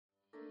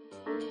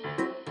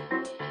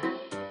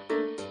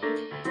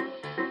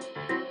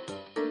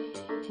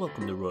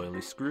Welcome to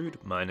Royally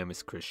Screwed. My name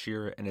is Chris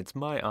Shearer, and it's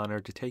my honor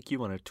to take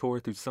you on a tour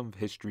through some of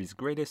history's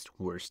greatest,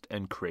 worst,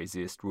 and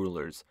craziest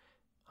rulers.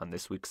 On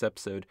this week's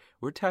episode,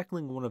 we're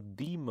tackling one of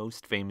the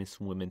most famous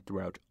women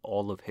throughout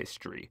all of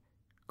history,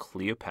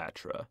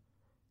 Cleopatra.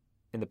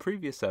 In the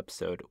previous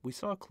episode, we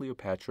saw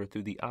Cleopatra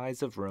through the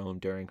eyes of Rome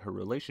during her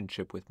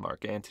relationship with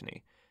Mark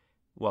Antony.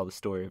 While the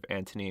story of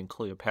Antony and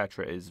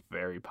Cleopatra is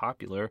very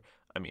popular,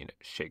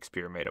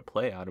 Shakespeare made a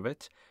play out of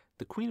it,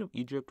 the Queen of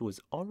Egypt was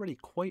already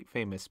quite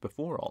famous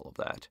before all of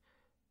that.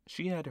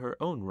 She had her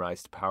own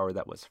rise to power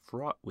that was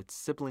fraught with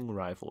sibling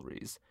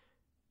rivalries.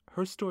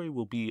 Her story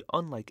will be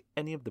unlike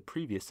any of the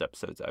previous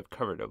episodes I've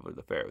covered over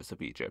the pharaohs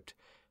of Egypt.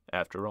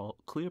 After all,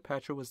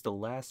 Cleopatra was the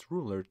last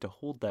ruler to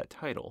hold that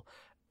title,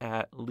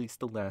 at least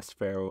the last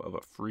pharaoh of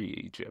a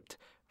free Egypt.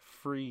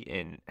 Free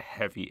in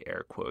heavy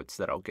air quotes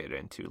that I'll get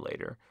into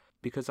later,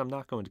 because I'm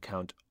not going to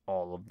count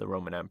all of the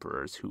Roman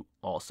emperors who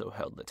also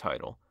held the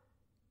title.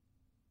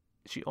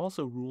 She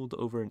also ruled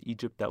over an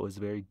Egypt that was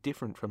very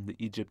different from the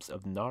Egypts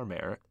of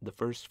Narmer, the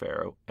first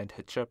pharaoh, and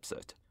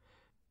Hatshepsut.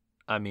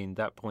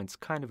 That point's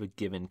kind of a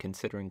given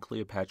considering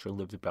Cleopatra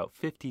lived about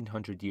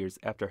 1,500 years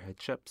after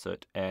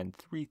Hatshepsut and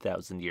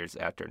 3,000 years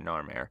after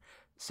Narmer,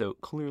 so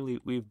clearly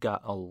we've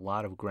got a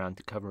lot of ground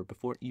to cover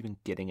before even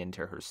getting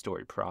into her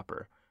story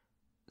proper.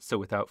 So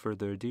without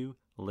further ado,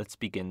 let's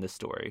begin the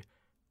story.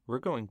 We're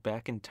going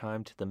back in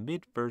time to the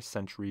mid-1st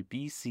century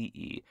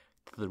BCE,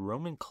 to the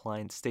Roman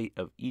client state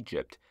of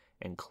Egypt,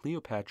 and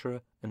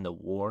Cleopatra and the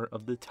War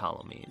of the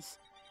Ptolemies.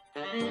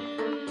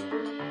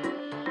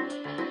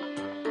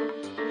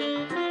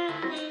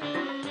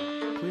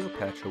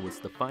 Cleopatra was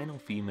the final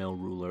female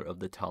ruler of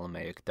the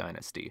Ptolemaic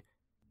dynasty.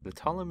 The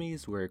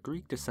Ptolemies were a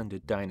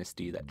Greek-descended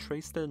dynasty that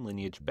traced their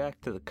lineage back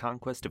to the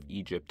conquest of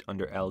Egypt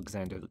under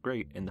Alexander the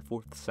Great in the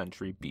 4th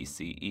century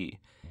BCE.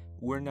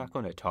 We're not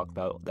going to talk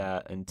about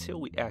that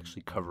until we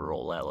actually cover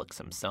old Alex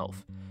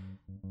himself.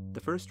 The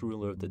first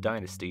ruler of the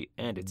dynasty,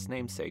 and its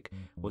namesake,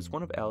 was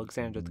one of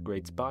Alexander the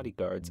Great's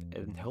bodyguards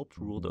and helped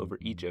rule over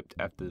Egypt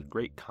after the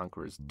great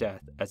conqueror's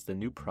death as the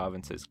new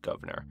province's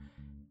governor.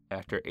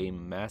 After a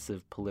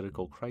massive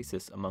political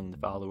crisis among the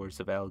followers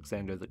of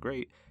Alexander the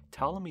Great,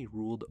 Ptolemy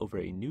ruled over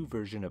a new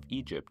version of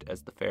Egypt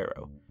as the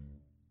pharaoh.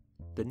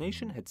 The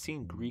nation had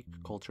seen Greek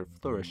culture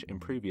flourish in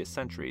previous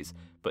centuries,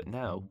 but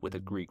now, with a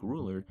Greek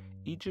ruler,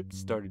 Egypt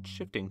started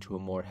shifting to a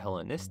more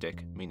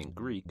Hellenistic, meaning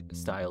Greek,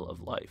 style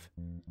of life.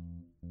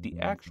 The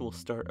actual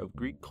start of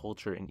Greek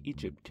culture in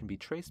Egypt can be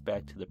traced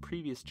back to the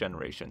previous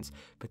generations,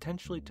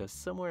 potentially to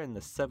somewhere in the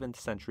 7th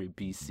century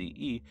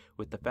BCE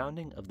with the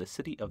founding of the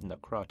city of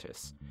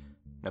Naucratis.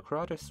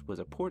 Naucratis was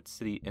a port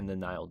city in the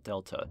Nile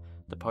Delta,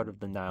 the part of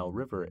the Nile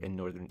River in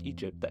northern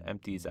Egypt that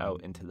empties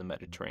out into the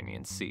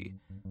Mediterranean Sea.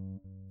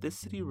 This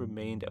city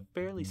remained a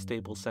fairly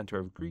stable center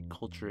of Greek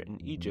culture in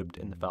Egypt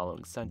in the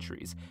following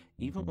centuries,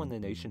 even when the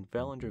nation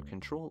fell under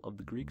control of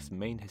the Greeks'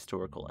 main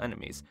historical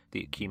enemies,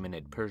 the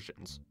Achaemenid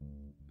Persians.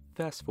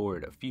 Fast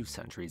forward a few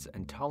centuries,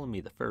 and Ptolemy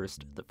I,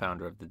 the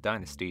founder of the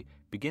dynasty,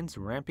 begins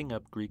ramping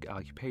up Greek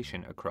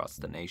occupation across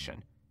the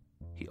nation.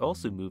 He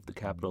also moved the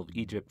capital of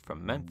Egypt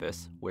from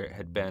Memphis, where it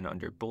had been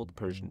under both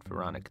Persian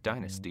Pharaonic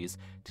dynasties,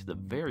 to the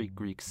very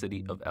Greek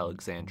city of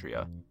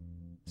Alexandria.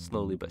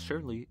 Slowly but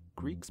surely,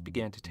 Greeks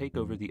began to take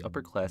over the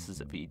upper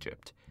classes of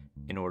Egypt.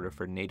 In order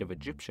for native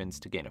Egyptians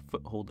to gain a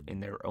foothold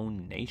in their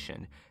own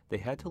nation, they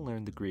had to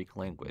learn the Greek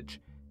language.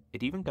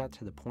 It even got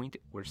to the point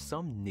where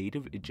some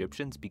native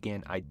Egyptians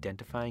began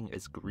identifying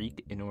as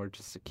Greek in order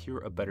to secure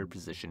a better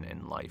position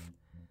in life.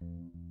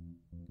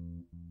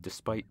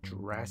 Despite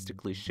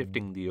drastically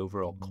shifting the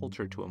overall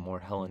culture to a more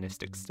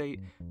Hellenistic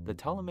state, the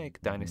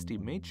Ptolemaic dynasty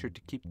made sure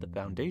to keep the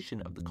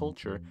foundation of the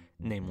culture,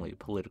 namely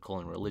political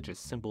and religious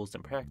symbols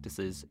and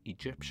practices,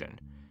 Egyptian.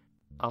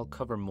 I'll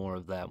cover more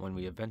of that when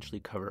we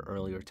eventually cover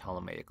earlier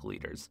Ptolemaic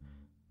leaders.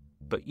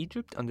 But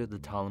Egypt under the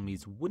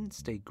Ptolemies wouldn't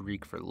stay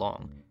Greek for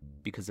long,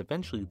 because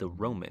eventually the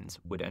Romans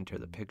would enter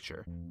the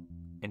picture.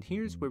 And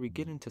here's where we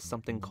get into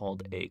something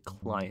called a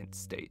client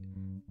state.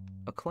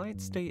 A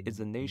client state is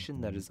a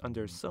nation that is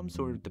under some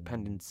sort of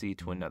dependency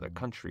to another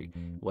country,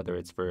 whether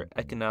it's for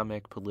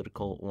economic,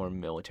 political, or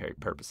military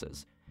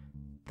purposes.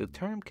 The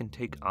term can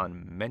take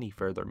on many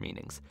further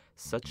meanings,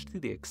 such to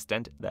the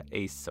extent that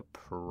a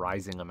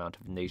surprising amount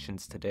of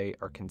nations today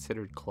are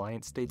considered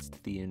client states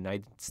to the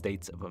United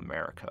States of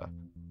America.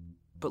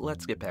 But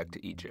let's get back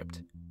to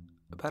Egypt.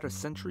 About a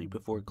century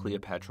before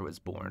Cleopatra was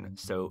born,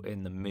 so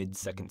in the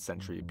mid-2nd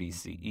century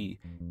BCE,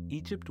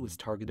 Egypt was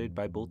targeted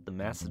by both the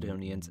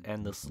Macedonians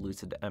and the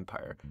Seleucid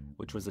Empire,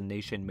 which was a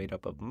nation made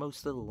up of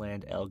most of the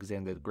land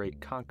Alexander the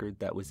Great conquered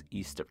that was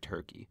east of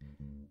Turkey.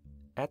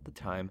 At the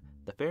time,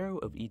 the pharaoh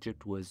of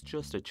Egypt was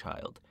just a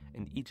child,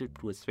 and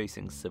Egypt was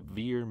facing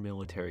severe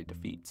military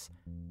defeats.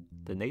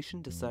 The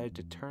nation decided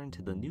to turn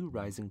to the new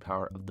rising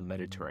power of the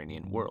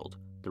Mediterranean world,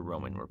 the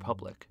Roman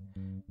Republic.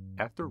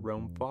 After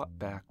Rome fought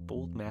back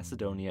both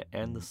Macedonia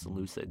and the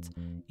Seleucids,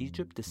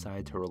 Egypt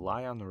decided to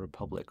rely on the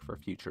Republic for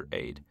future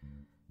aid.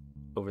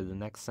 Over the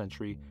next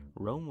century,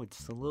 Rome would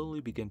slowly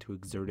begin to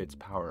exert its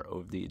power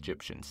over the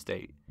Egyptian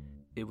state.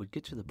 It would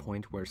get to the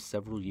point where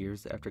several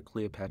years after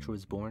Cleopatra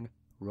was born,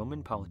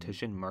 Roman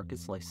politician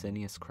Marcus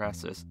Licinius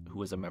Crassus, who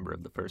was a member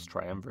of the First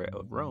Triumvirate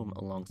of Rome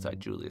alongside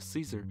Julius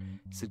Caesar,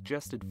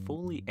 suggested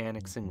fully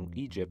annexing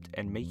Egypt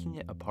and making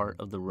it a part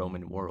of the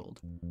Roman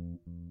world.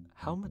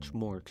 How much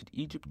more could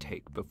Egypt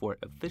take before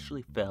it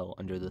officially fell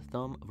under the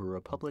thumb of a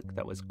republic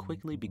that was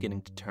quickly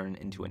beginning to turn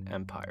into an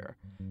empire?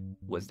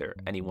 Was there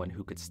anyone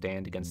who could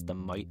stand against the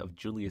might of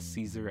Julius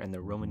Caesar and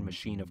the Roman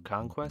machine of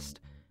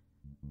conquest?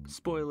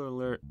 Spoiler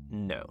alert,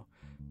 no.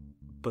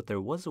 But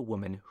there was a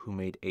woman who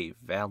made a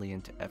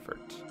valiant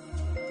effort.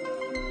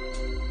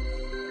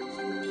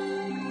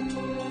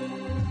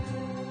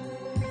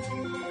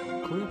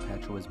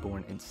 Cleopatra was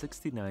born in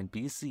 69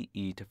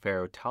 BCE to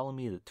Pharaoh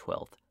Ptolemy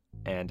XII,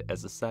 and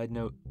as a side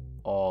note,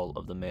 all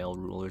of the male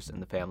rulers in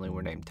the family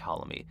were named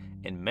Ptolemy,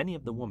 and many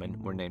of the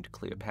women were named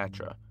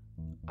Cleopatra.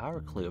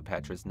 Our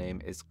Cleopatra's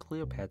name is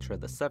Cleopatra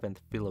VII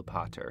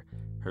Philopater,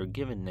 her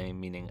given name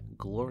meaning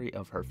glory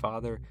of her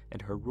father,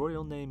 and her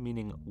royal name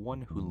meaning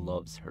one who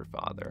loves her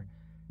father.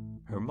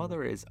 Her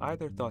mother is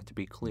either thought to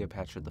be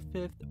Cleopatra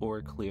V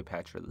or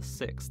Cleopatra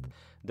VI,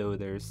 though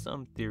there's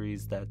some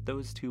theories that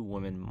those two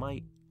women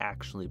might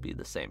actually be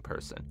the same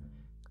person.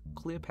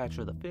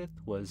 Cleopatra V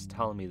was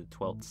Ptolemy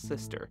XII's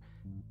sister.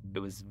 It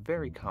was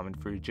very common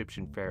for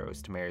Egyptian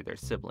pharaohs to marry their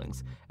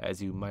siblings,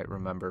 as you might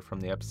remember from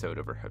the episode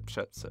over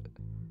Hatshepsut.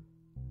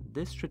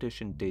 This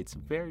tradition dates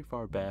very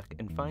far back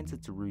and finds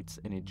its roots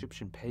in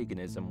Egyptian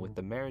paganism with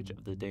the marriage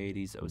of the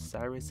deities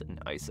Osiris and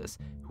Isis,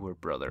 who were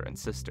brother and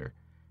sister.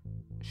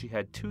 She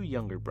had two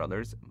younger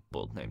brothers,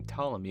 both named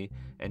Ptolemy,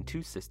 and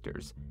two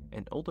sisters,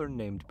 an older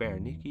named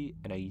Berenike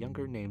and a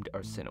younger named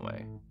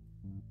Arsinoe.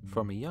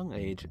 From a young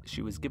age,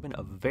 she was given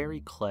a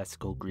very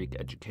classical Greek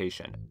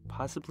education,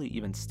 possibly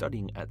even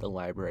studying at the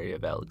Library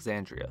of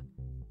Alexandria.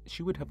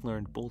 She would have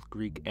learned both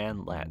Greek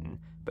and Latin,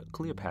 but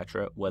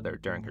Cleopatra, whether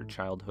during her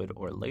childhood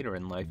or later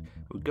in life,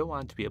 would go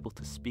on to be able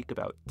to speak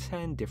about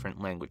 10 different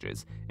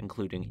languages,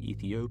 including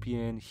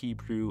Ethiopian,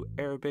 Hebrew,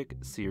 Arabic,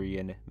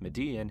 Syrian,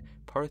 Median,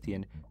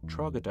 Parthian,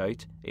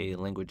 Troglodyte, a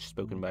language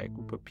spoken by a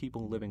group of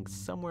people living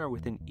somewhere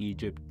within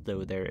Egypt,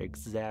 though their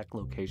exact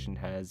location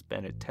has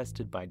been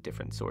attested by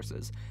different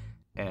sources,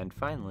 and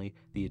finally,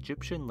 the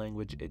Egyptian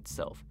language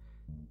itself.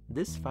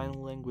 This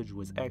final language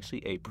was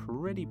actually a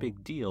pretty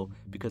big deal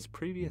because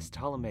previous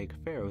Ptolemaic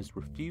pharaohs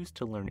refused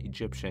to learn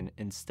Egyptian,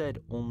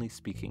 instead only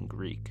speaking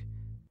Greek.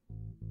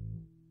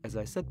 As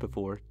I said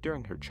before,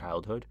 during her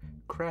childhood,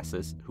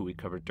 Crassus, who we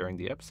covered during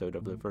the episode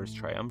of the First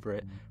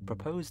Triumvirate,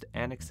 proposed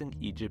annexing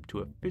Egypt to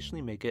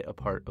officially make it a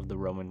part of the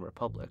Roman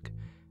Republic.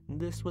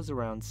 This was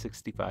around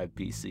 65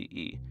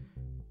 BCE.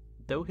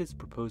 Though his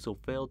proposal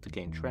failed to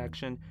gain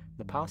traction,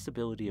 the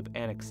possibility of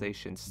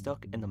annexation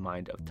stuck in the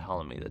mind of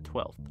Ptolemy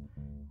XII.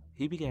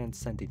 He began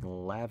sending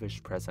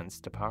lavish presents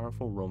to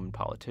powerful Roman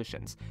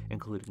politicians,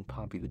 including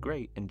Pompey the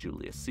Great and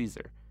Julius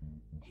Caesar.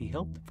 He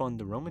helped fund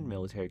the Roman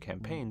military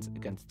campaigns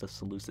against the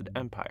Seleucid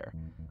Empire.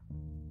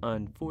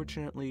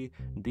 Unfortunately,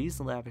 these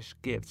lavish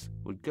gifts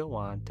would go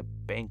on to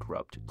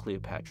bankrupt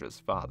Cleopatra's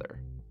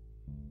father.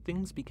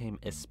 Things became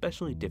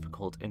especially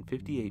difficult in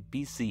 58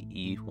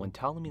 BCE when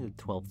Ptolemy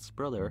XII's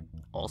brother,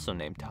 also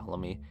named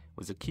Ptolemy,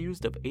 was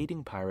accused of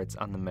aiding pirates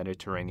on the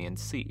Mediterranean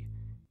Sea.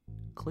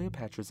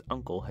 Cleopatra's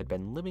uncle had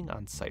been living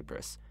on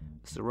Cyprus,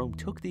 so Rome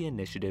took the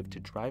initiative to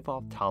drive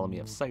off Ptolemy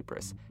of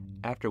Cyprus,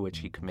 after which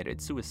he committed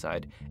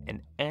suicide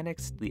and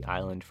annexed the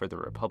island for the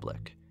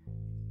Republic.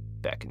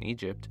 Back in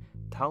Egypt,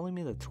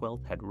 Ptolemy XII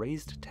had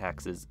raised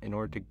taxes in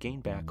order to gain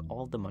back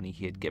all the money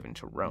he had given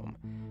to Rome.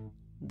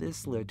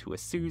 This led to a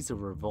series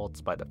of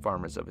revolts by the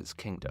farmers of his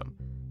kingdom.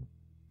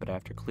 But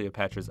after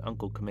Cleopatra's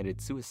uncle committed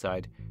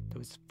suicide, there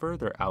was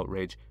further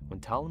outrage when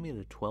Ptolemy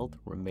XII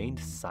remained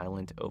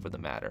silent over the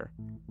matter.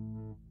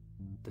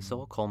 This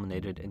all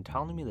culminated in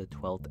Ptolemy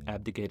XII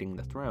abdicating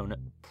the throne,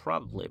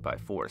 probably by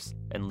force,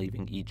 and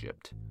leaving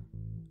Egypt.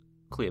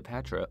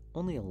 Cleopatra,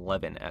 only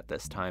 11 at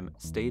this time,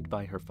 stayed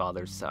by her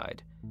father's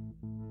side.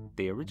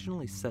 They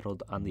originally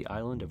settled on the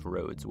island of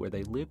Rhodes, where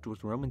they lived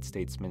with Roman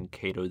statesman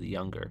Cato the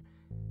Younger.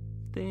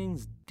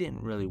 Things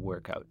didn't really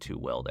work out too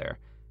well there.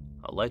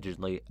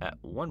 Allegedly, at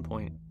one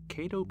point,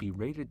 Cato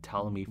berated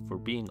Ptolemy for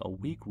being a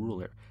weak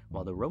ruler,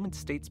 while the Roman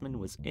statesman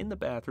was in the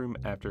bathroom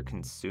after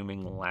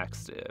consuming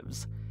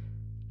laxatives.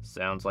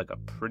 Sounds like a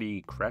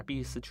pretty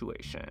crappy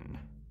situation.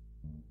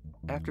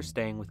 After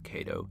staying with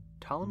Cato,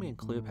 Ptolemy and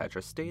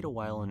Cleopatra stayed a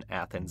while in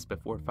Athens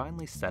before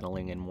finally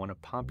settling in one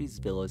of Pompey's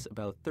villas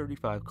about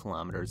 35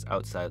 kilometers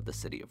outside of the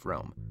city of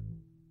Rome.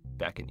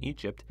 Back in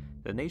Egypt,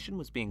 the nation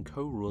was being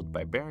co-ruled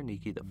by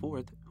Berenike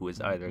IV, who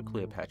was either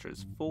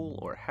Cleopatra's full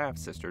or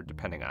half-sister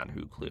depending on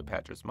who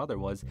Cleopatra's mother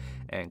was,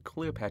 and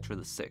Cleopatra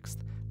VI,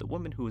 the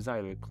woman who was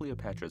either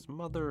Cleopatra's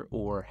mother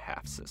or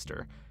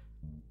half-sister.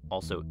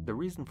 Also, the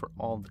reason for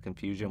all the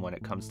confusion when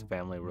it comes to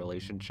family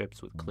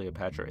relationships with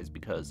Cleopatra is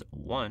because,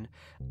 1,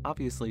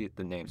 obviously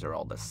the names are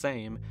all the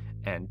same,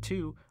 and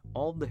 2,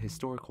 all the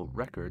historical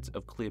records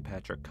of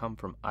Cleopatra come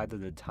from either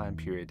the time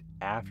period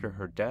after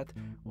her death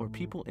or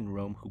people in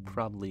Rome who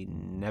probably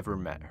never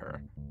met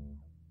her.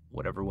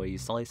 Whatever way you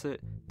slice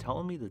it,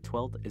 Ptolemy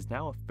XII is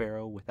now a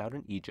pharaoh without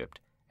an Egypt,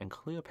 and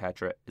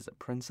Cleopatra is a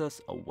princess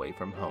away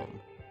from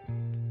home.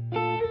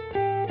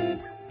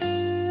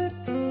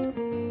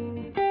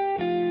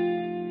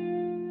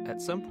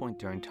 At some point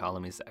during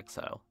Ptolemy's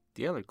exile,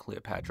 the other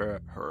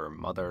Cleopatra, her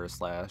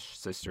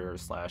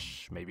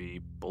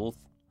mother/sister/maybe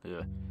both,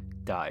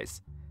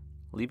 dies,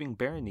 leaving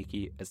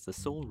Berenike as the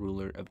sole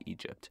ruler of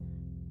Egypt.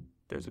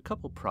 There's a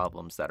couple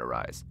problems that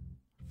arise.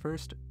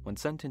 First, when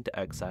sent into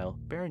exile,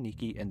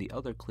 Berenike and the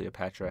other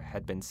Cleopatra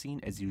had been seen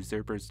as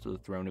usurpers to the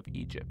throne of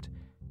Egypt.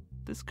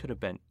 This could have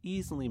been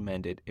easily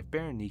mended if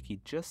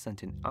Berenike just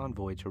sent an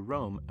envoy to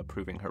Rome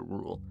approving her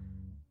rule.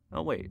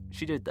 Oh wait,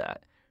 she did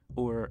that.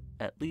 Or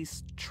at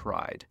least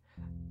tried.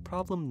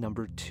 Problem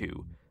number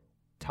 2.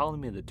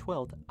 Ptolemy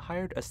XII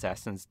hired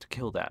assassins to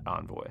kill that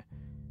envoy.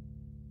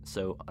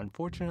 So,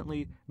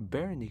 unfortunately,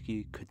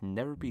 Berenike could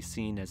never be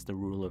seen as the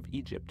ruler of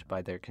Egypt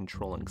by their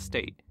controlling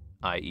state,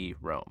 i.e.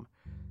 Rome.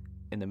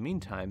 In the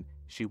meantime,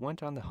 she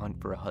went on the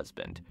hunt for a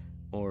husband,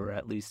 or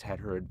at least had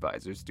her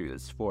advisors do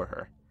this for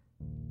her.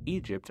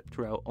 Egypt,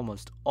 throughout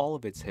almost all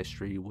of its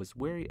history, was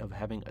wary of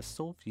having a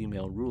sole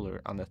female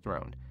ruler on the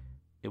throne.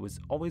 It was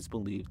always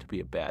believed to be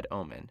a bad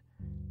omen.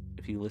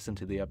 If you listen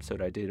to the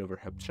episode I did over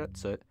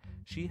Hatshepsut,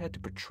 she had to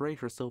portray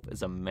herself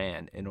as a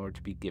man in order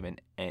to be given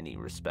any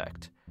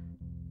respect.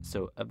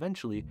 So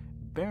eventually,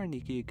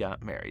 Berenike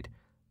got married,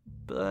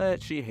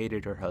 but she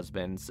hated her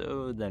husband,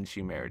 so then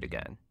she married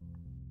again.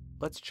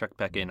 Let's check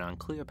back in on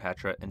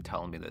Cleopatra and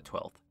Ptolemy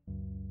XII.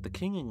 The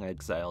king in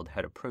exile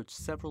had approached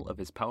several of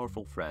his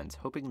powerful friends,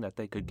 hoping that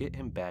they could get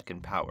him back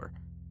in power.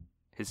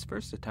 His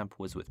first attempt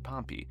was with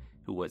Pompey,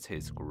 who was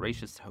his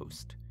gracious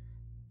host.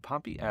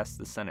 Pompey asked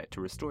the Senate to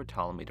restore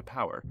Ptolemy to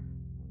power.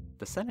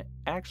 The Senate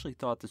actually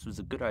thought this was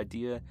a good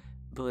idea,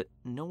 but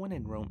no one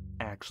in Rome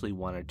actually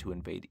wanted to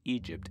invade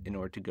Egypt in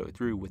order to go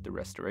through with the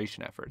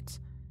restoration efforts.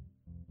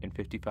 In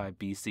 55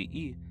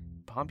 BCE,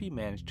 Pompey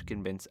managed to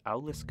convince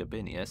Aulus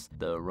Gabinius,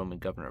 the Roman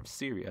governor of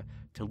Syria,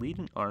 to lead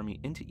an army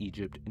into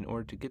Egypt in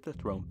order to get the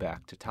throne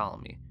back to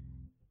Ptolemy.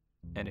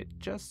 And it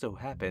just so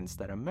happens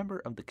that a member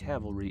of the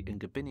cavalry in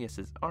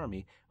Gabinius'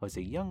 army was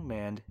a young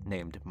man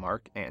named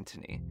Mark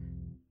Antony.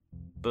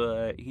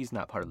 But he's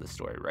not part of the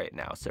story right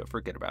now, so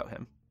forget about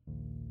him.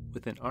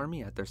 With an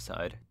army at their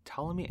side,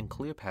 Ptolemy and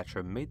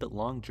Cleopatra made the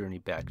long journey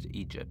back to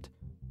Egypt.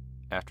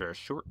 After a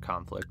short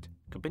conflict,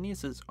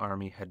 Gabinius'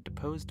 army had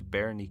deposed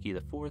Berenike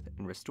IV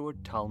and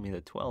restored Ptolemy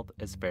XII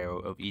as pharaoh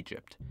of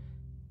Egypt.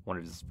 One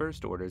of his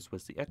first orders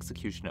was the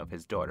execution of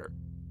his daughter,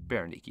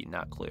 Berenike,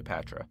 not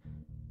Cleopatra.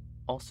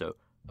 Also,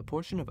 a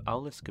portion of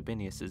Aulus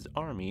Gabinius'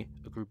 army,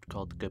 a group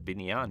called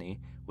Gabiniani,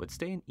 would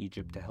stay in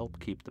Egypt to help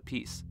keep the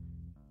peace.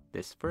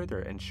 This further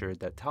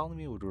ensured that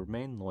Ptolemy would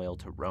remain loyal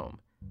to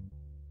Rome.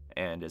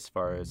 And as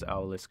far as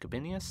Aulus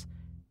Gabinius,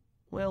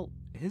 well,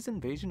 his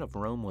invasion of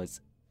Rome was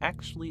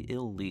actually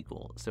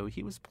illegal, so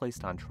he was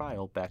placed on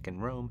trial back in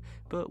Rome,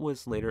 but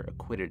was later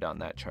acquitted on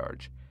that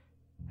charge.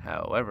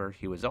 However,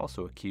 he was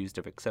also accused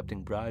of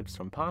accepting bribes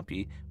from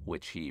Pompey,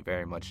 which he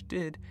very much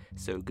did,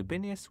 so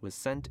Gabinius was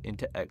sent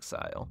into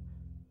exile.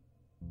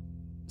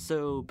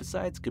 So,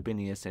 besides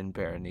Gabinius and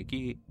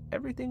Berenike,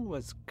 everything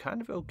was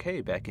kind of okay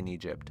back in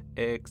Egypt,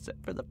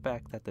 except for the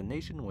fact that the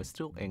nation was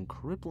still in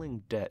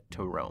crippling debt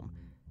to Rome.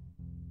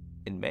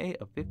 In May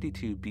of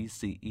 52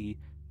 BCE,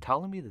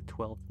 Ptolemy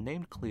XII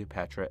named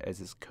Cleopatra as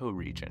his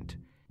co-regent.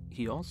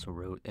 He also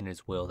wrote in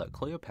his will that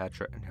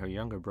Cleopatra and her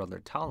younger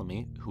brother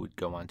Ptolemy, who would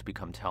go on to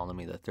become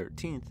Ptolemy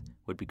XIII,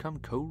 would become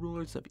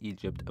co-rulers of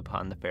Egypt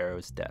upon the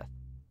pharaoh's death.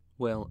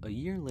 Well, a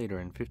year later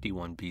in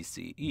 51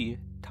 BCE,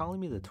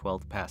 Ptolemy XII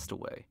passed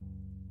away.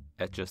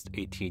 At just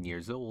 18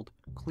 years old,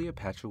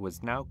 Cleopatra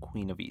was now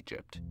queen of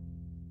Egypt.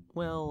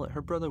 Well,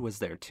 her brother was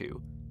there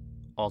too.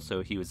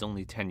 Also, he was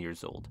only 10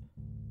 years old.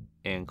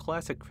 In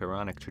classic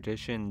pharaonic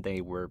tradition,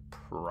 they were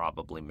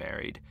probably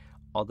married,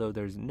 although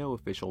there's no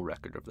official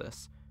record of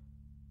this.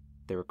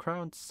 They were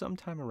crowned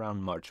sometime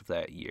around March of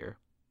that year,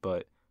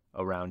 but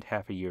around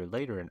half a year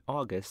later in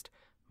August,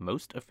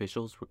 most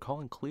officials were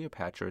calling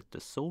Cleopatra the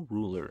sole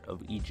ruler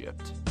of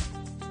Egypt.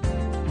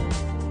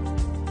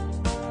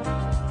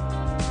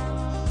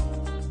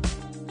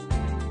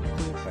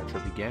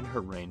 Cleopatra began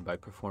her reign by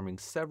performing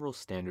several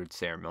standard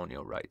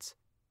ceremonial rites,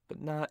 but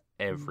not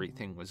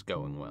everything was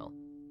going well.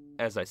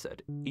 As I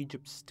said,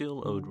 Egypt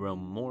still owed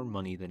Rome more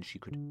money than she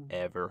could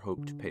ever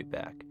hope to pay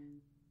back.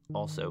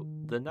 Also,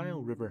 the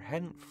Nile River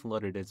hadn't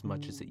flooded as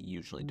much as it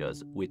usually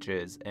does, which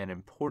is an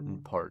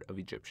important part of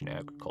Egyptian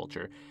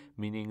agriculture,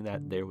 meaning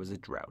that there was a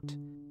drought.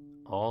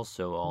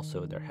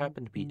 Also, there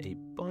happened to be a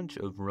bunch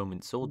of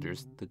Roman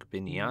soldiers, the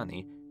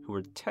Gabiniani, who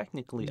were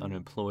technically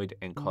unemployed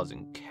and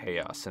causing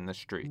chaos in the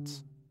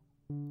streets.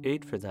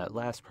 Aid for that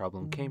last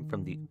problem came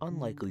from the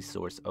unlikely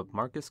source of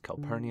Marcus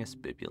Calpurnius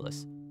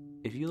Bibulus.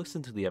 If you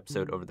listen to the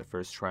episode over the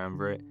First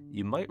Triumvirate,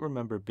 you might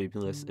remember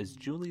Bibulus as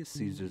Julius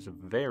Caesar's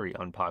very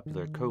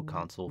unpopular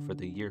co-consul for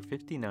the year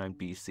 59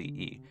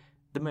 BCE,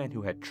 the man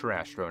who had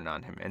trash thrown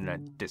on him and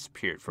then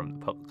disappeared from the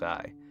public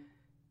eye.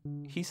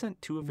 He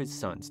sent two of his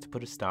sons to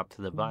put a stop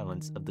to the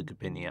violence of the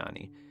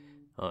Gabiniani.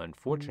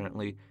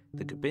 Unfortunately,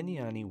 the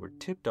Gabiniani were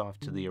tipped off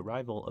to the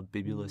arrival of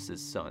Bibulus'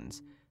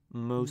 sons,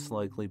 most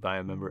likely by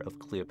a member of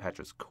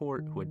Cleopatra's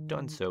court who had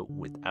done so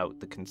without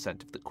the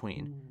consent of the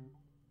queen.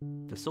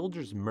 The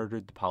soldiers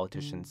murdered the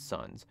politicians'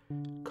 sons,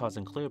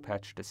 causing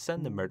Cleopatra to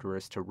send the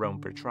murderers to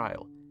Rome for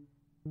trial.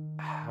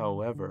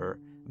 However,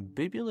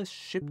 Bibulus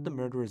shipped the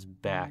murderers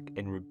back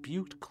and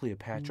rebuked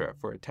Cleopatra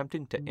for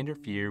attempting to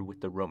interfere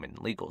with the Roman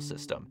legal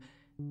system.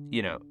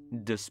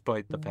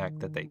 Despite the fact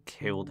that they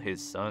killed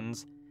his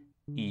sons.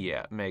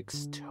 Yeah,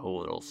 makes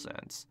total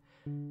sense.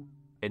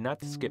 And not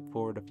to skip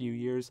forward a few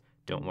years,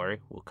 don't worry,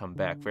 we'll come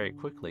back very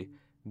quickly.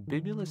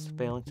 Bibulus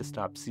failing to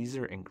stop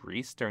Caesar in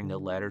Greece during the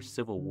latter's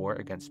civil war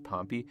against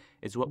Pompey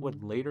is what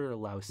would later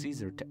allow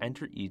Caesar to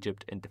enter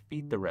Egypt and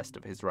defeat the rest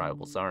of his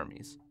rival's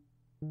armies.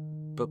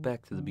 But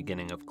back to the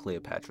beginning of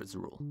Cleopatra's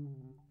rule.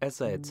 As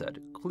I had said,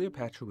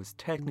 Cleopatra was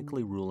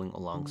technically ruling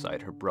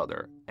alongside her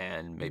brother,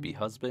 and maybe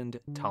husband,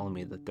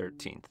 Ptolemy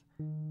XIII.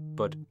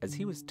 But as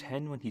he was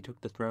 10 when he took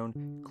the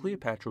throne,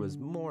 Cleopatra was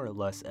more or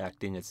less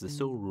acting as the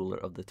sole ruler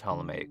of the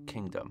Ptolemaic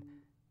kingdom.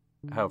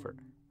 However,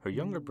 her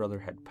younger brother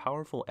had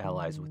powerful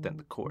allies within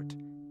the court,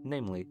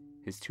 namely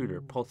his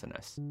tutor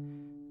Pothinus.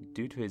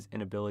 Due to his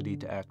inability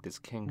to act as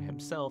king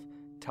himself,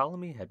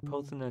 Ptolemy had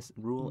Pothinus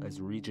rule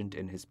as regent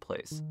in his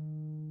place.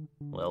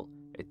 Well,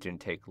 it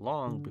didn't take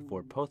long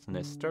before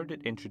Pothinus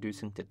started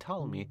introducing to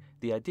Ptolemy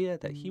the idea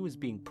that he was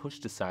being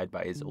pushed aside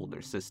by his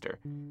older sister.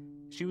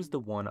 She was the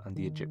one on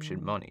the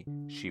Egyptian money.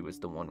 She was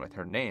the one with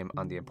her name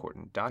on the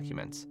important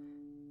documents.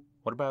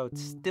 What about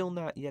still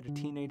not yet a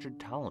teenager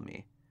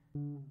Ptolemy?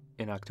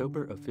 In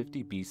October of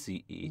 50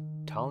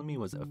 BCE, Ptolemy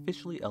was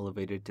officially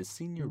elevated to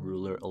senior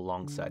ruler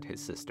alongside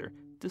his sister,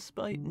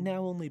 despite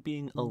now only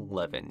being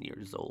 11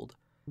 years old.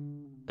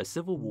 A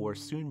civil war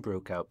soon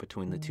broke out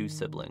between the two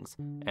siblings,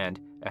 and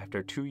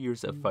after 2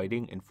 years of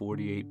fighting in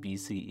 48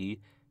 BCE,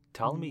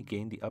 Ptolemy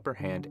gained the upper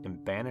hand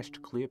and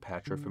banished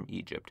Cleopatra from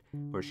Egypt,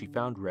 where she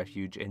found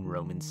refuge in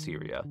Roman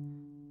Syria.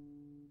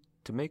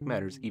 To make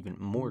matters even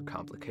more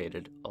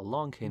complicated,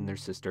 along came their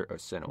sister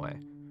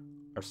Arsinoe.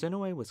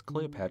 Arsinoe was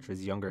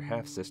Cleopatra's younger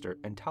half-sister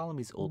and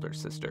Ptolemy's older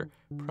sister,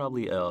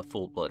 probably a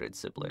full-blooded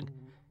sibling.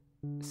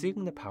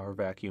 Seeing the power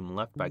vacuum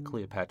left by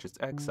Cleopatra's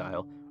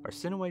exile,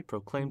 Arsinoe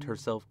proclaimed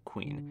herself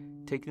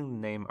queen, taking the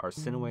name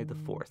Arsinoe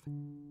IV.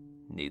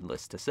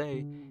 Needless to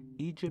say,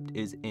 Egypt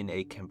is in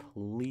a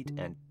complete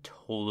and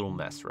total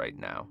mess right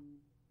now.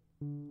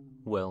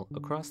 Well,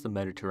 across the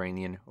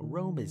Mediterranean,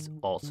 Rome is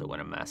also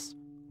in a mess.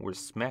 We're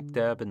smack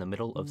dab in the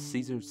middle of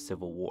Caesar's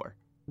civil war.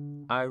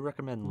 I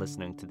recommend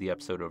listening to the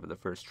episode over the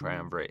First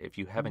Triumvirate if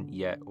you haven't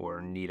yet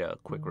or need a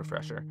quick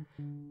refresher.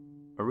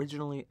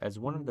 Originally, as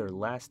one of their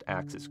last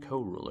acts as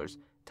co-rulers,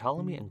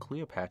 Ptolemy and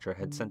Cleopatra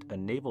had sent a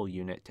naval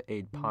unit to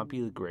aid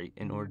Pompey the Great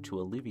in order to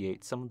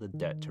alleviate some of the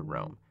debt to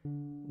Rome.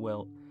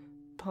 Well,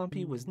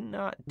 Pompey was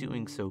not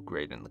doing so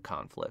great in the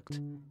conflict.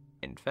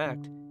 In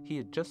fact, he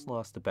had just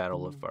lost the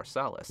Battle of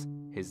Pharsalus,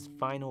 his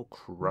final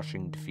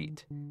crushing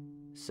defeat.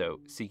 So,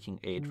 seeking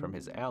aid from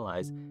his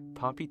allies,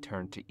 Pompey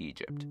turned to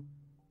Egypt.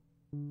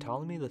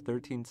 Ptolemy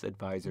XIII's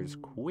advisors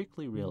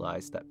quickly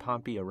realized that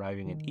Pompey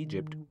arriving in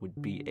Egypt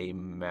would be a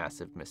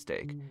massive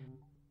mistake.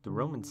 The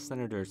Roman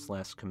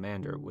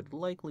senator/commander would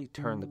likely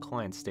turn the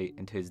client state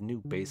into his new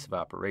base of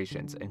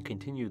operations and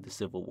continue the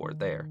civil war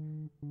there.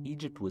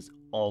 Egypt was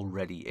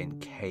already in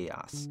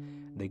chaos.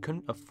 They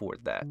couldn't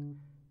afford that.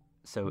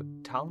 So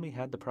Ptolemy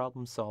had the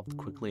problem solved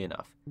quickly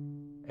enough.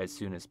 As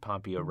soon as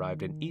Pompey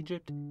arrived in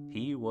Egypt,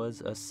 he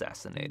was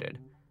assassinated.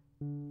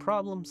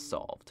 Problem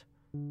solved.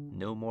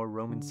 No more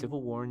Roman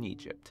civil war in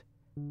Egypt.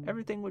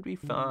 Everything would be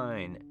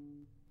fine.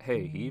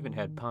 Hey, he even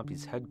had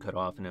Pompey's head cut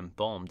off and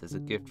embalmed as a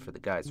gift for the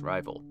guy's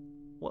rival.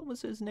 What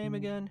was his name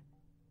again?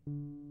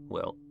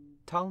 Well,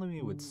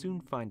 Ptolemy would soon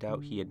find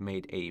out he had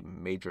made a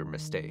major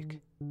mistake.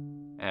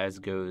 As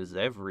goes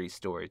every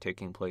story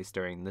taking place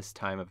during this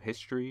time of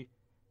history,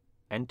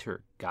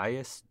 enter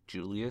Gaius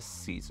Julius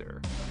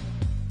Caesar.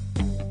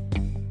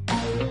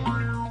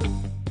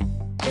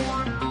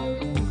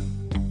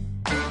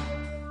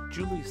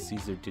 Julius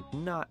Caesar did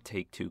not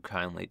take too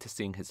kindly to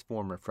seeing his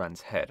former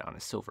friend's head on a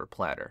silver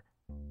platter.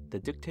 The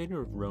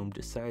dictator of Rome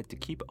decided to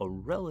keep a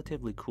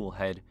relatively cool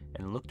head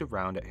and looked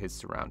around at his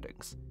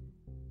surroundings.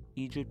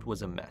 Egypt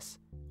was a mess,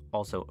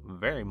 also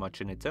very much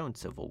in its own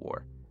civil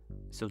war.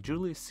 So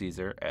Julius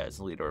Caesar, as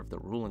leader of the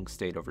ruling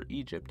state over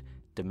Egypt,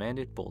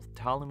 demanded both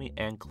Ptolemy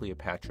and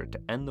Cleopatra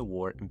to end the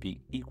war and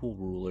be equal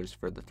rulers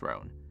for the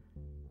throne.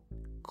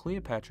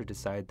 Cleopatra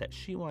decided that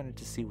she wanted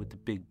to see what the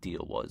big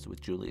deal was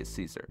with Julius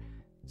Caesar,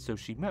 so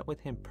she met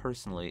with him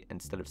personally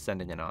instead of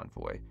sending an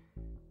envoy.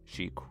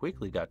 She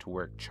quickly got to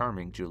work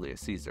charming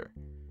Julius Caesar.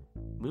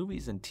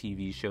 Movies and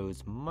TV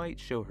shows might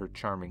show her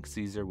charming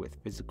Caesar with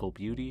physical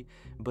beauty,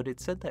 but it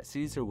said that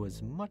Caesar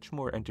was much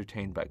more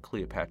entertained by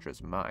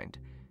Cleopatra's mind.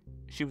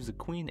 She was a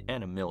queen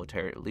and a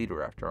military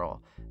leader after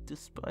all,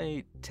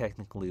 despite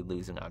technically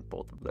losing on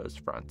both of those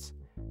fronts.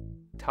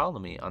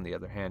 Ptolemy, on the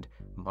other hand,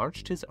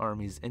 marched his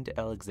armies into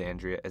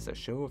Alexandria as a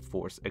show of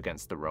force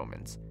against the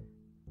Romans.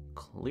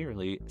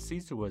 Clearly,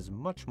 Caesar was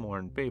much more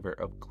in favor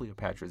of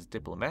Cleopatra's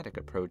diplomatic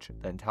approach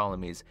than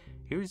Ptolemy's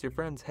 "here's your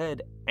friend's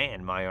head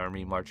and my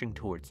army marching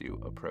towards you"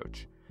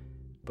 approach.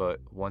 But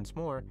once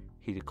more,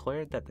 he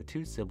declared that the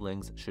two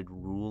siblings should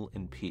rule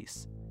in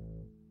peace.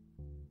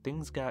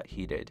 Things got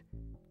heated.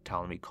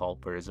 Ptolemy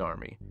called for his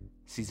army.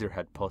 Caesar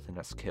had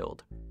Pothinus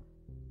killed.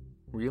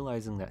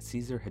 Realizing that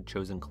Caesar had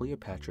chosen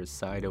Cleopatra's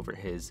side over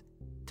his,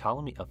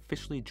 Ptolemy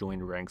officially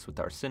joined ranks with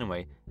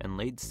Arsinoe and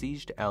laid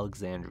siege to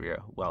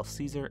Alexandria while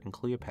Caesar and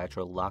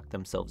Cleopatra locked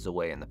themselves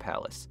away in the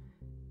palace.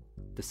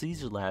 The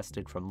siege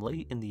lasted from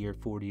late in the year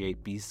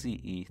 48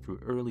 BCE through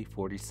early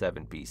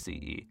 47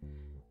 BCE.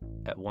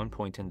 At one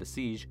point in the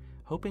siege,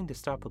 hoping to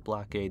stop a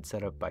blockade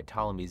set up by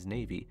Ptolemy's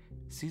navy,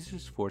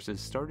 Caesar's forces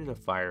started a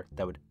fire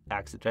that would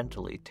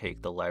accidentally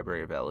take the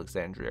Library of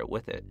Alexandria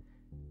with it.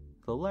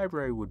 The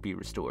library would be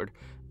restored,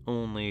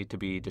 only to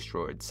be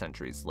destroyed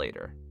centuries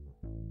later.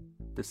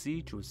 The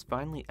siege was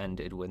finally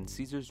ended when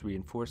Caesar's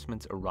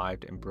reinforcements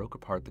arrived and broke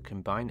apart the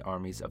combined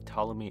armies of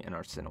Ptolemy and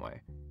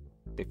Arsinoe.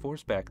 They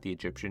forced back the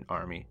Egyptian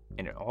army,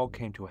 and it all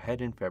came to a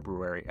head in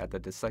February at the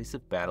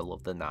decisive Battle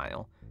of the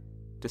Nile.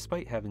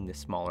 Despite having this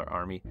smaller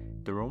army,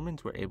 the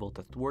Romans were able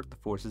to thwart the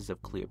forces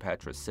of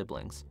Cleopatra's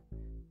siblings.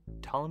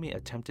 Ptolemy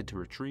attempted to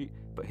retreat,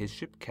 but his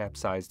ship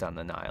capsized on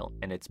the Nile,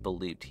 and it's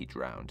believed he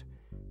drowned.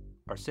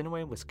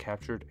 Arsinoe was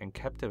captured and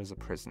kept as a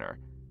prisoner.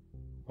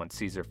 Once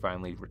Caesar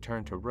finally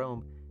returned to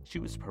Rome, she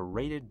was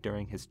paraded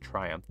during his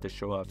triumph to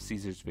show off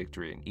Caesar's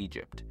victory in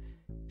Egypt.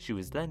 She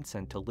was then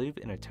sent to live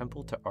in a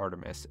temple to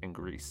Artemis in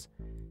Greece.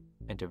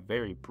 And to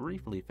very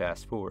briefly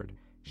fast forward,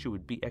 she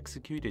would be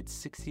executed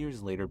 6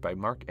 years later by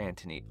Mark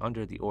Antony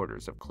under the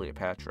orders of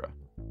Cleopatra.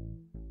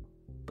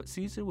 But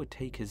Caesar would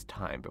take his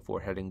time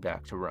before heading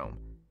back to Rome.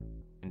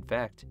 In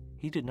fact,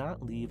 he did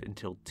not leave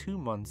until 2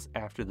 months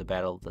after the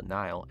Battle of the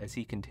Nile as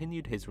he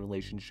continued his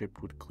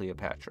relationship with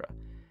Cleopatra.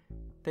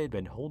 They had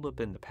been holed up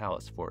in the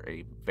palace for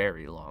a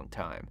very long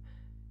time.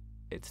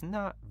 It's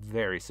not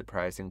very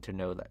surprising to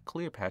know that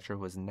Cleopatra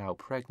was now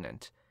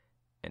pregnant,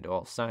 and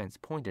all signs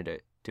pointed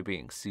it to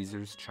being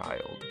Caesar's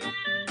child.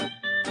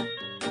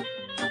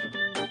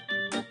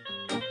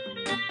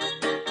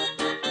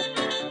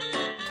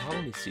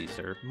 Ptolemy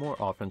Caesar,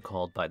 more often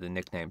called by the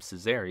nickname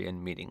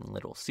Caesarion meaning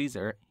Little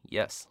Caesar,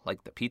 yes,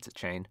 like the pizza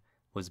chain,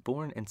 was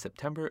born in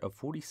September of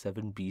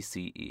 47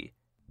 BCE.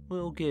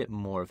 We'll get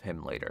more of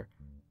him later.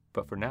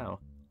 But for now,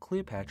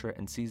 Cleopatra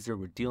and Caesar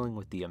were dealing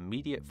with the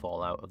immediate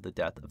fallout of the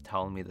death of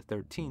Ptolemy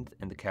XIII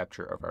and the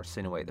capture of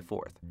Arsinoe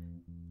IV.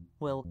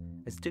 Well,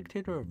 as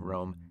dictator of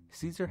Rome,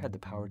 Caesar had the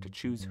power to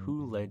choose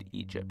who led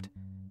Egypt.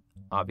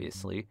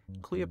 Obviously,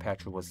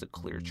 Cleopatra was the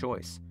clear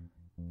choice.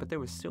 But there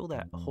was still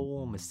that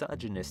whole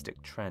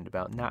misogynistic trend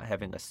about not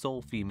having a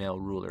sole female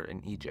ruler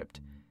in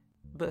Egypt.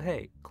 But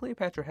hey,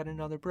 Cleopatra had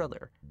another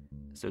brother,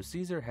 so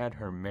Caesar had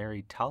her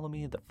marry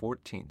Ptolemy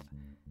XIV.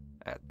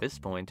 At this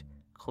point,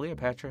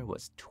 Cleopatra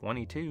was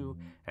 22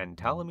 and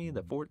Ptolemy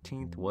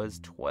XIV was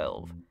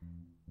 12.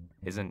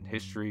 Isn't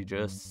history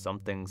just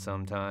something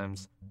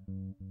sometimes?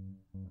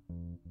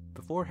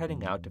 Before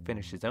heading out to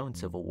finish his own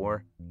civil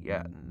war,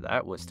 yeah,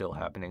 that was still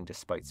happening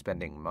despite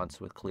spending months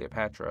with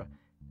Cleopatra,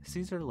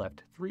 Caesar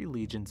left 3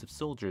 legions of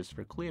soldiers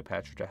for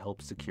Cleopatra to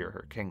help secure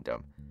her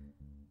kingdom.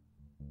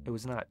 It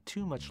was not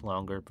too much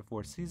longer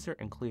before Caesar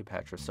and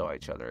Cleopatra saw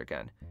each other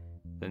again.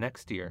 The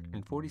next year,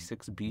 in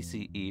 46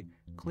 BCE,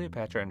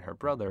 Cleopatra and her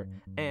brother,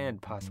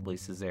 and possibly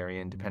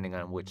Caesarion depending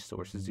on which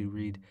sources you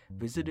read,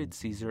 visited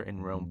Caesar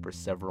in Rome for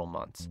several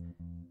months.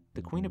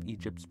 The Queen of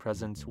Egypt's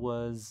presence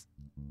was,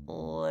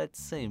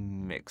 let's say,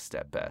 mixed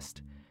at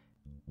best.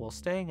 While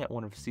staying at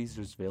one of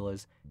Caesar's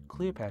villas,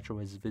 Cleopatra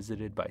was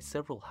visited by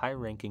several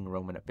high-ranking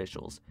Roman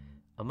officials.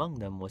 Among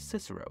them was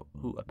Cicero,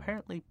 who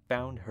apparently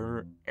found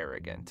her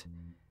arrogant.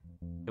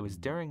 It was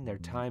during their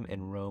time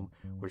in Rome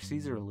where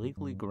Caesar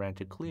legally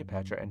granted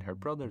Cleopatra and her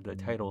brother the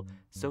title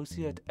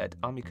Societ et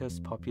Amicus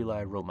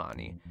Populi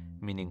Romani,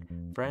 meaning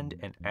friend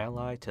and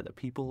ally to the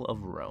people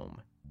of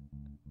Rome.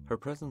 Her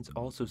presence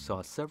also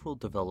saw several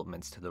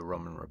developments to the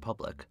Roman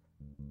Republic.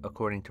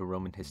 According to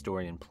Roman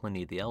historian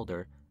Pliny the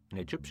Elder, an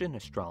Egyptian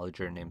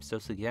astrologer named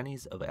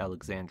Sosigenes of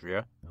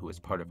Alexandria, who was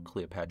part of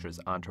Cleopatra's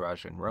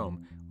entourage in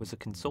Rome, was a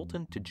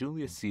consultant to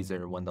Julius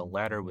Caesar when the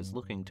latter was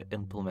looking to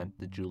implement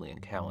the Julian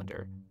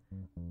calendar.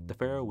 The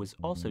pharaoh was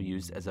also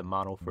used as a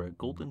model for a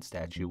golden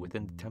statue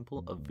within the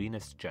temple of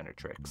Venus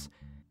Genetrix.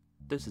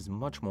 This is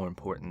much more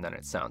important than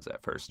it sounds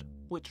at first,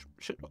 which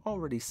should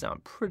already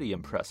sound pretty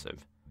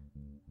impressive.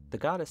 The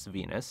goddess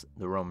Venus,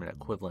 the Roman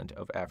equivalent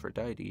of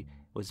Aphrodite,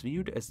 was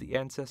viewed as the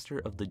ancestor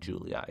of the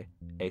Julii,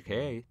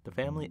 aka the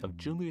family of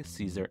Julius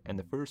Caesar and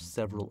the first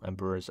several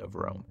emperors of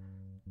Rome.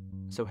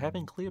 So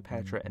having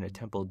Cleopatra in a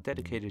temple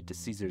dedicated to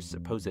Caesar's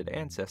supposed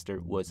ancestor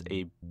was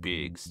a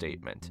big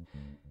statement.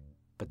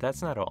 But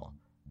that's not all.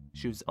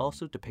 She was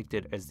also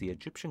depicted as the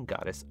Egyptian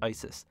goddess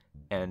Isis,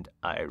 and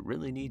I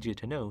really need you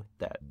to know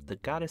that the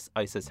goddess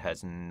Isis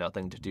has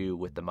nothing to do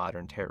with the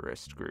modern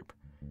terrorist group.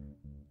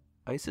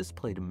 Isis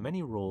played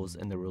many roles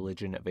in the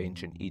religion of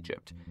ancient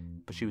Egypt,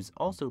 but she was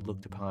also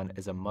looked upon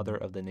as a mother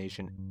of the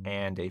nation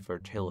and a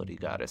fertility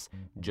goddess,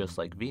 just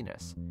like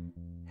Venus.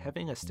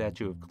 Having a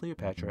statue of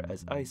Cleopatra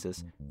as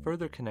Isis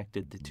further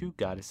connected the two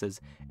goddesses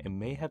and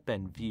may have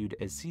been viewed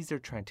as Caesar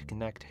trying to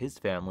connect his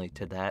family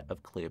to that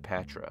of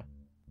Cleopatra.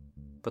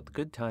 But the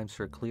good times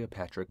for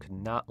Cleopatra could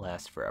not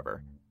last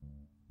forever.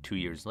 2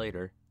 years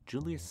later,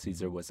 Julius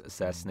Caesar was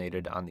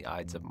assassinated on the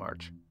Ides of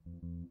March.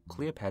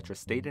 Cleopatra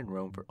stayed in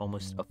Rome for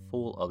almost a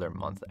full other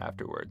month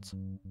afterwards.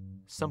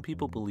 Some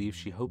people believe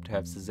she hoped to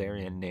have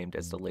Caesarion named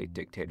as the late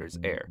dictator's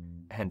heir,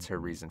 hence her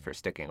reason for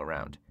sticking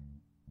around.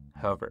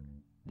 However,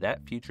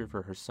 that future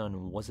for her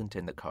son wasn't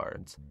in the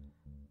cards.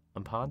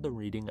 Upon the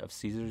reading of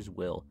Caesar's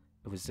will,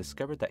 it was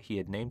discovered that he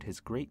had named his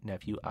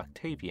great-nephew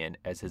Octavian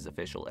as his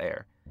official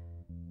heir.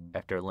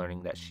 After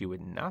learning that she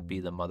would not be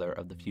the mother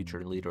of the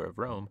future leader of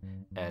Rome,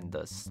 and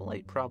the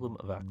slight problem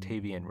of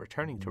Octavian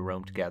returning to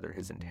Rome to gather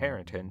his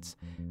inheritance,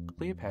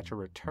 Cleopatra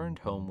returned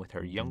home with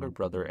her younger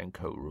brother and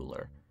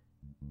co-ruler.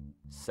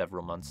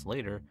 Several months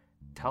later,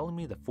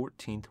 Ptolemy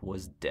XIV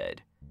was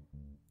dead.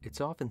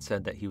 It's often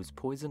said that he was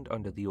poisoned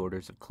under the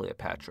orders of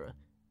Cleopatra.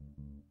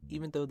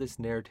 Even though this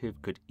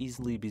narrative could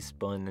easily be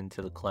spun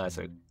into the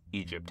classic,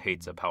 Egypt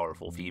hates a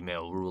powerful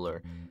female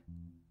ruler,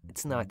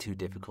 it's not too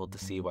difficult to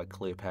see why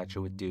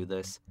Cleopatra would do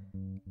this.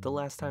 The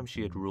last time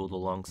she had ruled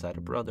alongside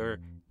a brother,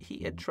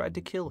 he had tried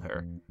to kill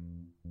her.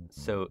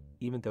 So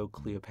even though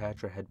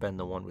Cleopatra had been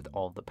the one with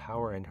all the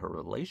power in her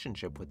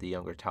relationship with the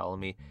younger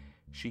Ptolemy,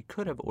 she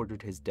could have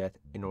ordered his death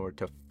in order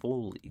to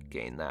fully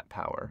gain that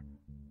power.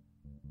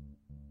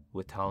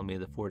 With Ptolemy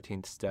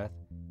XIV's death,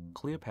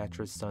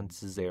 Cleopatra's son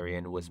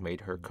Caesarion was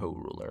made her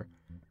co-ruler.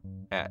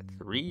 At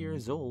 3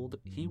 years old,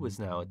 he was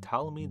now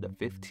Ptolemy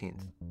XV.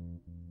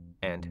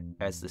 And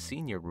as the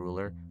senior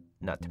ruler,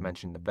 not to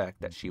mention the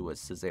fact that she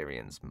was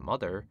Caesarion's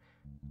mother,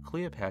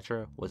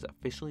 Cleopatra was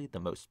officially the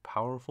most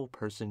powerful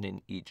person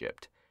in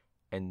Egypt,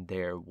 and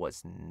there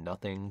was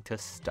nothing to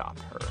stop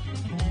her.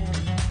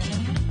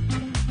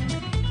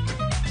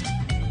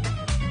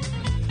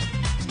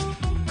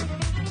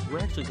 We're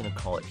actually going to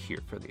call it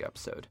here for the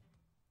episode.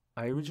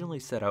 I originally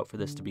set out for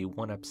this to be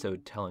one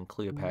episode telling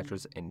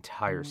Cleopatra's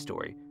entire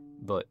story,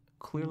 but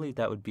clearly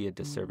that would be a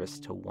disservice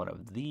to one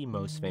of the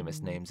most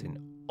famous names in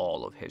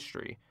all of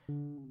history.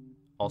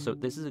 Also,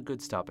 this is a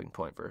good stopping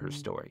point for her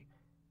story.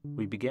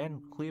 We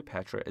began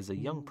Cleopatra as a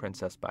young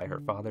princess by her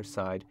father's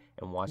side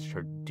and watched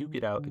her duke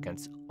it out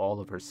against all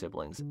of her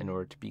siblings in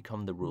order to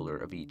become the ruler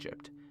of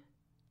Egypt.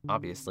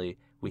 Obviously,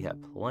 we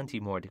have plenty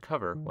more to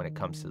cover when it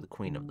comes to the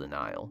Queen of the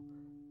Nile.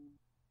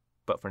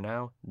 But for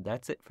now,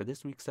 that's it for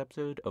this week's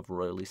episode of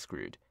Royally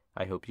Screwed.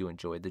 I hope you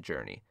enjoyed the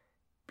journey.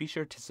 Be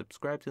sure to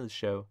subscribe to the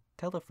show,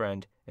 tell a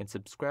friend, and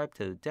subscribe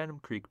to the Denham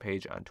Creek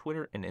page on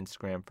Twitter and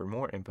Instagram for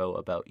more info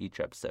about each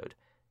episode.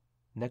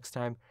 Next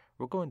time,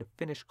 we're going to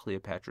finish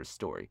Cleopatra's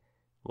story.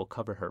 We'll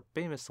cover her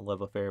famous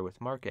love affair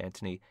with Mark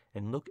Antony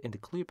and look into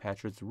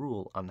Cleopatra's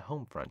rule on the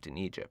home front in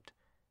Egypt.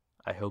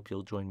 I hope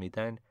you'll join me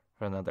then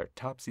for another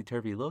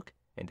topsy-turvy look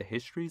into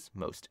history's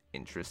most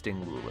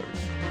interesting rulers.